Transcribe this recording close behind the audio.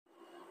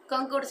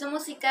Concurso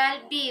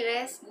musical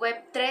Vives,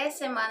 web 3,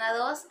 semana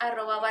 2,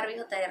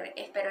 @BarbieJR.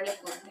 Espero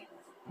les guste.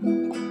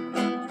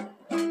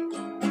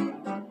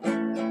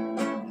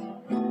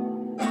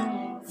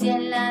 Si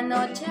en la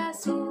noche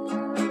azul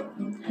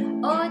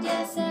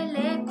oyes el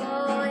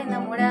eco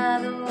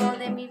enamorado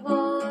de mi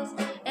voz,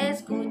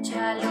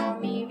 escúchalo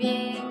mi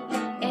bien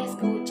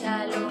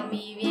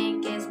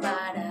que es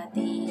para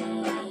ti.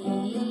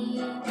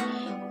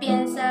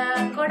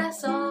 Piensa,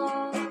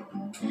 corazón,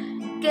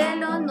 que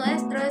lo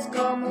nuestro es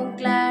como un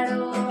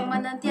claro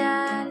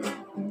manantial,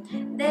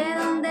 de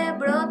donde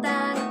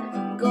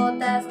brotan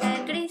gotas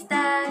de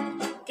cristal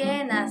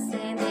que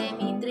nacen de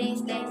mi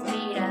triste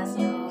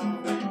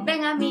inspiración.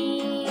 Ven a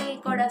mi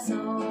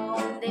corazón,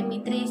 de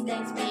mi triste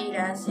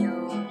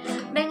inspiración.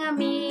 Ven a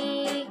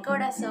mi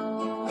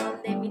corazón,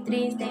 de mi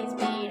triste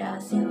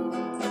inspiración.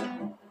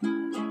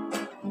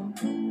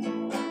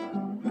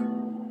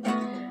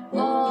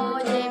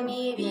 Oye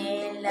mi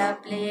bien la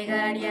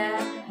plegaria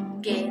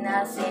que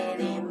nace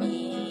de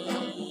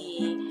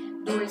mí,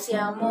 dulce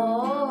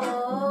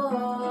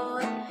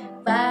amor,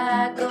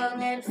 va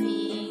con el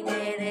fin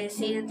de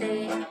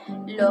decirte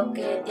lo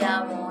que te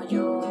amo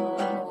yo.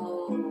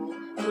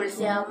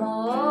 Dulce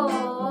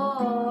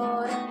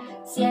amor,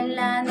 si en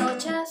la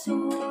noche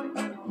azul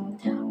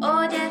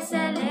oyes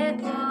el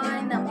eco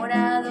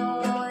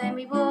enamorado de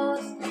mi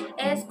voz,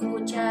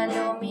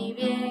 escúchalo mi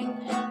bien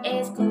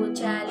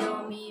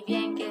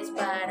que es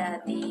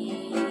para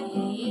ti.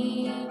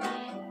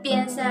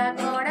 Piensa,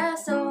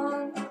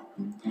 corazón,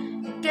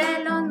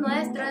 que lo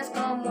nuestro es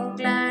como un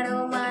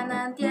claro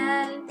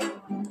manantial,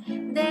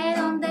 de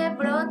donde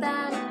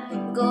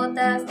brotan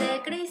gotas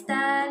de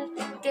cristal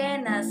que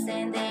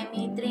nacen de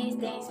mi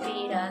triste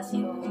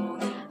inspiración.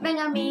 Ven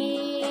a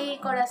mi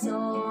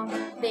corazón,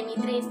 de mi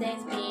triste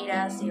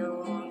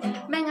inspiración.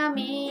 Ven a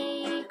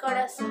mi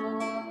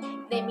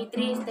corazón, de mi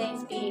triste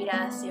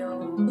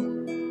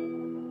inspiración.